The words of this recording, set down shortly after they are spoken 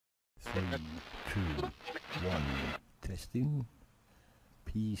3, 2, 1, testing.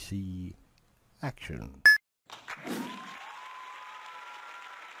 PC action.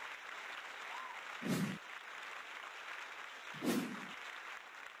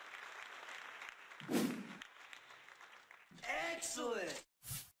 Excellent!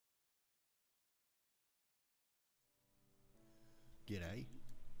 G'day.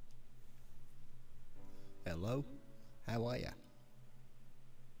 Hello, how are ya?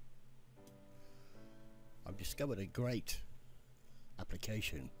 I've discovered a great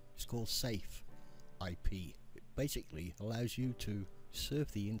application. It's called SafeIP. It basically allows you to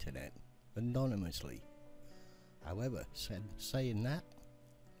surf the internet anonymously. However, saying that,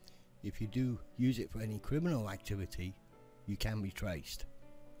 if you do use it for any criminal activity, you can be traced.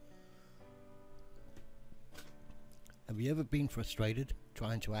 Have you ever been frustrated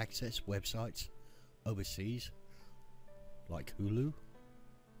trying to access websites overseas, like Hulu,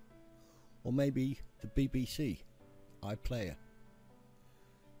 or maybe the BBC iPlayer,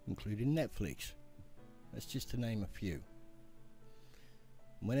 including Netflix? That's just to name a few.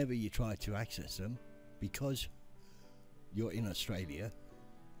 Whenever you try to access them, because you're in Australia,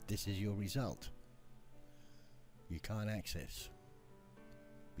 this is your result. You can't access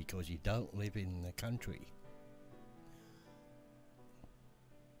because you don't live in the country.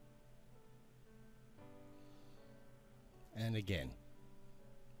 And again,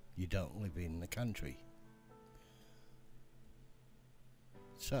 you don't live in the country.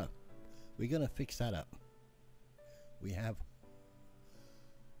 So, we're going to fix that up. We have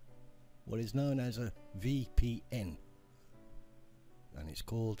what is known as a VPN, and it's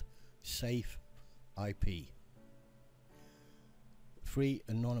called SafeIP. Free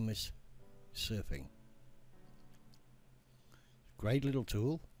anonymous surfing. Great little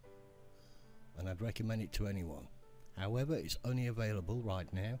tool, and I'd recommend it to anyone. However, it's only available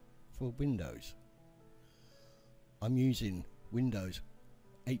right now for Windows. I'm using Windows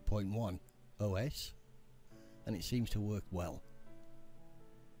 8.1 OS, and it seems to work well.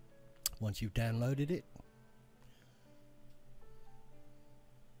 Once you've downloaded it,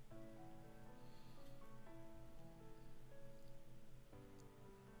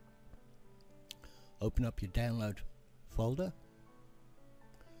 open up your download folder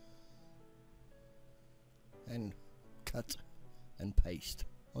and cut and paste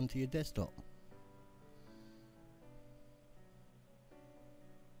onto your desktop.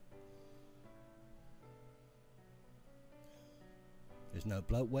 There's no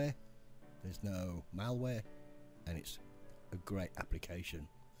bloatware, there's no malware, and it's a great application.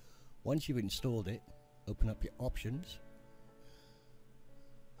 Once you've installed it, open up your options,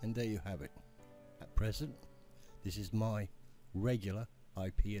 and there you have it. At present, this is my regular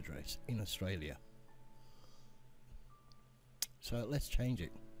IP address in Australia. So let's change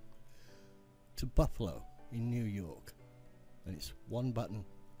it to Buffalo in New York, and it's one button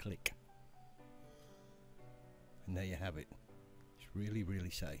click, and there you have it. It's really, really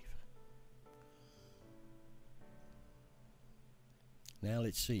safe. Now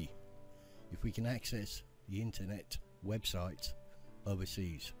let's see if we can access the internet websites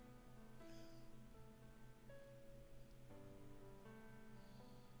overseas.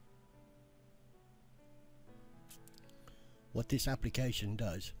 What this application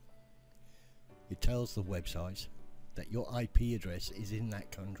does, it tells the websites that your IP address is in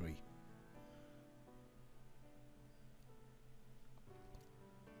that country.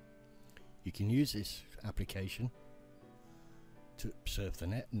 You can use this application to surf the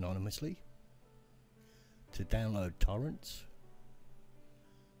net anonymously, to download torrents,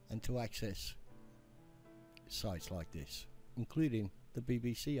 and to access sites like this, including the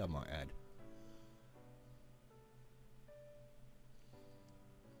BBC, I might add.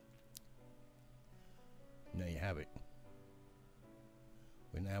 There you have it.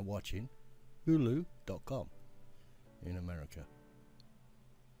 We're now watching Hulu.com in America.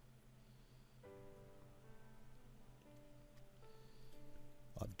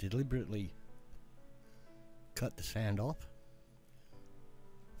 I've deliberately cut the sound off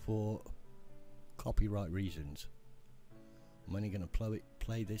for copyright reasons. I'm only going to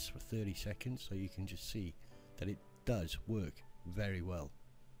play this for 30 seconds so you can just see that it does work very well.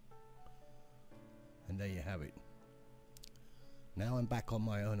 And there you have it. Now I'm back on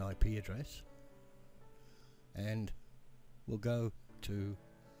my own IP address, and we'll go to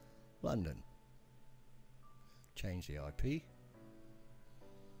London. Change the IP,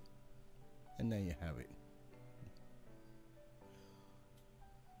 and there you have it.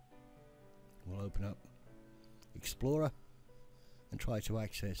 We'll open up Explorer and try to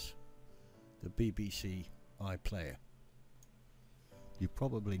access the BBC iPlayer. You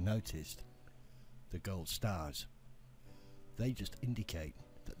probably noticed the gold stars. They just indicate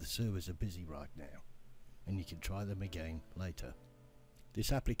that the servers are busy right now, and you can try them again later.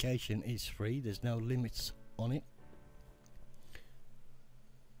 This application is free, there's no limits on it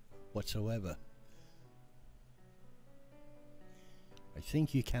whatsoever. I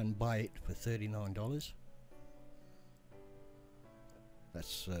think you can buy it for $39.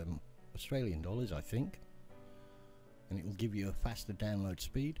 That's Australian dollars, I think, and it will give you a faster download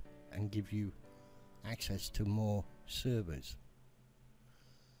speed and give you access to more servers.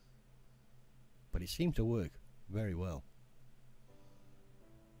 But it seemed to work very well.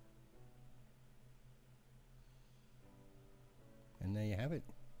 And there you have it,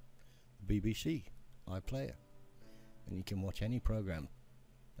 BBC iPlayer, and you can watch any program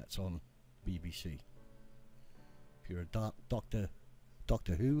that's on BBC. If you're a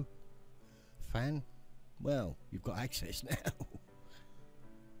Doctor Who fan, well, you've got access now.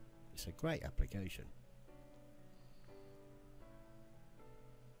 It's a great application.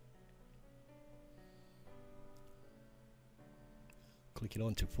 Click it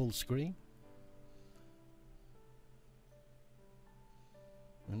on to full screen,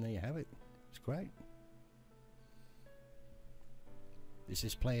 and there you have it. It's great. This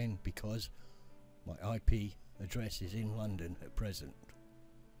is playing because my IP address is in London at present.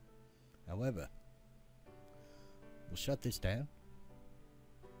 However, we'll shut this down,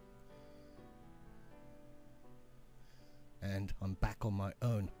 and I'm back on my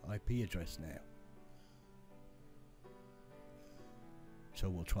own IP address now. So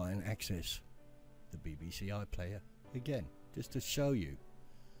we'll try and access the BBC iPlayer again, just to show you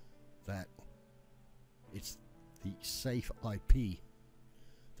that it's the SafeIP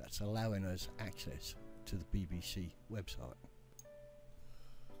that's allowing us access to the BBC website.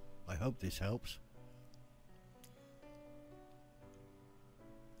 I hope this helps,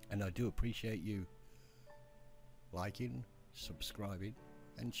 and I do appreciate you liking, subscribing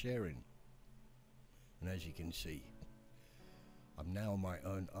and sharing. And as you can see, I'm now on my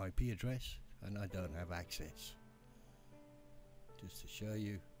own IP address and I don't have access. Just to show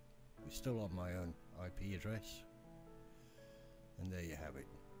you, we're still on my own IP address, and there you have it.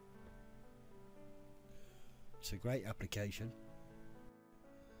 It's a great application,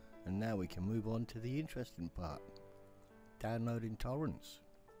 and now we can move on to the interesting part, downloading torrents,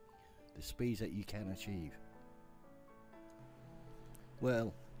 the speeds that you can achieve.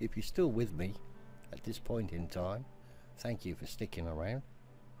 Well, if you're still with me at this point in time, thank you for sticking around.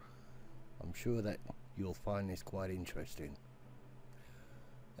 I'm sure that you'll find this quite interesting.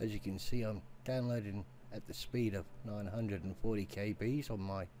 As you can see, I'm downloading at the speed of 940 kbs on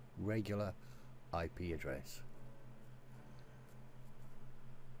my regular IP address.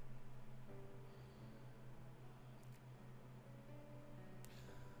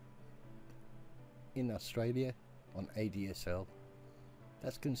 In Australia, on ADSL,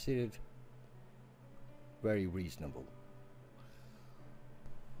 that's considered very reasonable.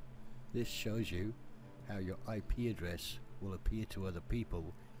 This shows you how your IP address will appear to other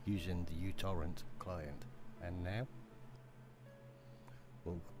people using the uTorrent client. And now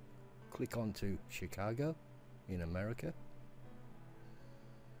we'll click on to Chicago in America,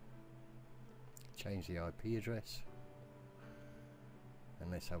 change the IP address,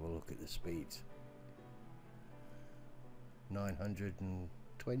 and let's have a look at the speeds.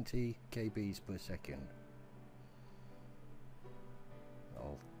 920 kbs per second.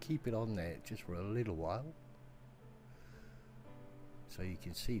 I'll keep it on there just for a little while so you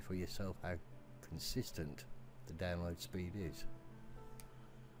can see for yourself how consistent the download speed is.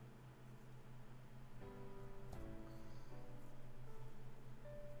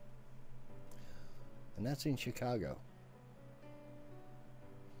 And that's in Chicago.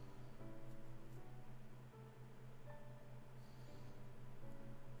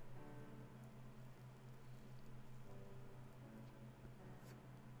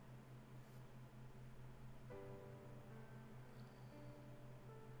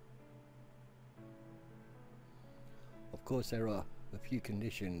 Of course, there are a few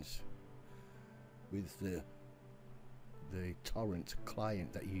conditions with the torrent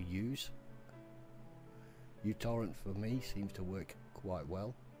client that you use. uTorrent for me seems to work quite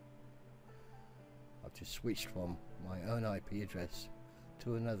well. I've just switched from my own IP address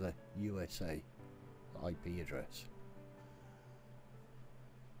to another USA IP address.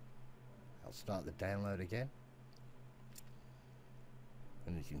 I'll start the download again,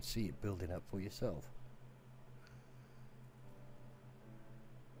 and you can see it building up for yourself.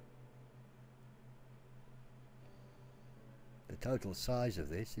 The total size of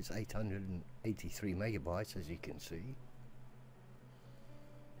this is 883 megabytes, as you can see.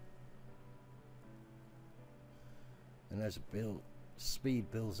 and as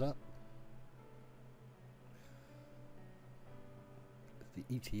speed builds up,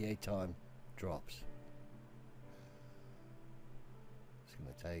 the ETA time drops. It's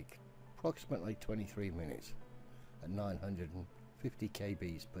going to take approximately 23 minutes at 950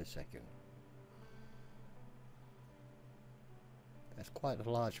 kbs per second. That's quite a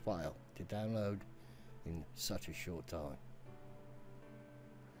large file to download in such a short time.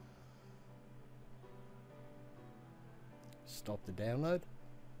 Stop the download,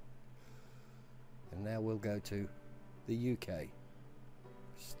 and now we'll go to the UK.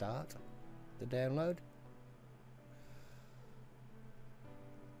 Start the download.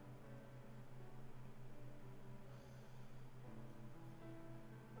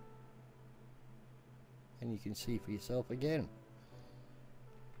 And you can see for yourself again,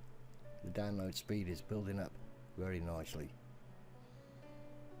 the download speed is building up very nicely.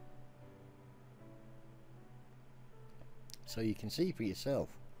 So you can see for yourself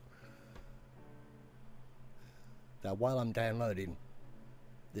that while I'm downloading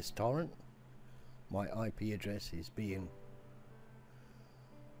this torrent, my IP address is being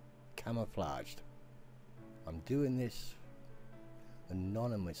camouflaged. I'm doing this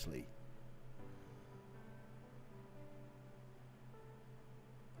anonymously.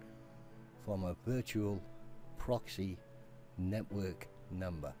 From a virtual proxy network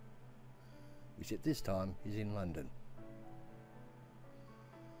number, which at this time is in London.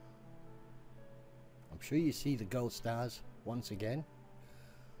 I'm sure you see the gold stars once again.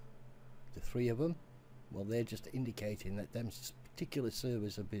 The 3 of them, well, they're just indicating that them particular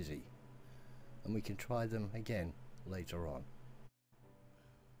servers are busy, and we can try them again later on.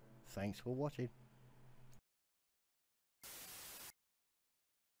 Thanks for watching.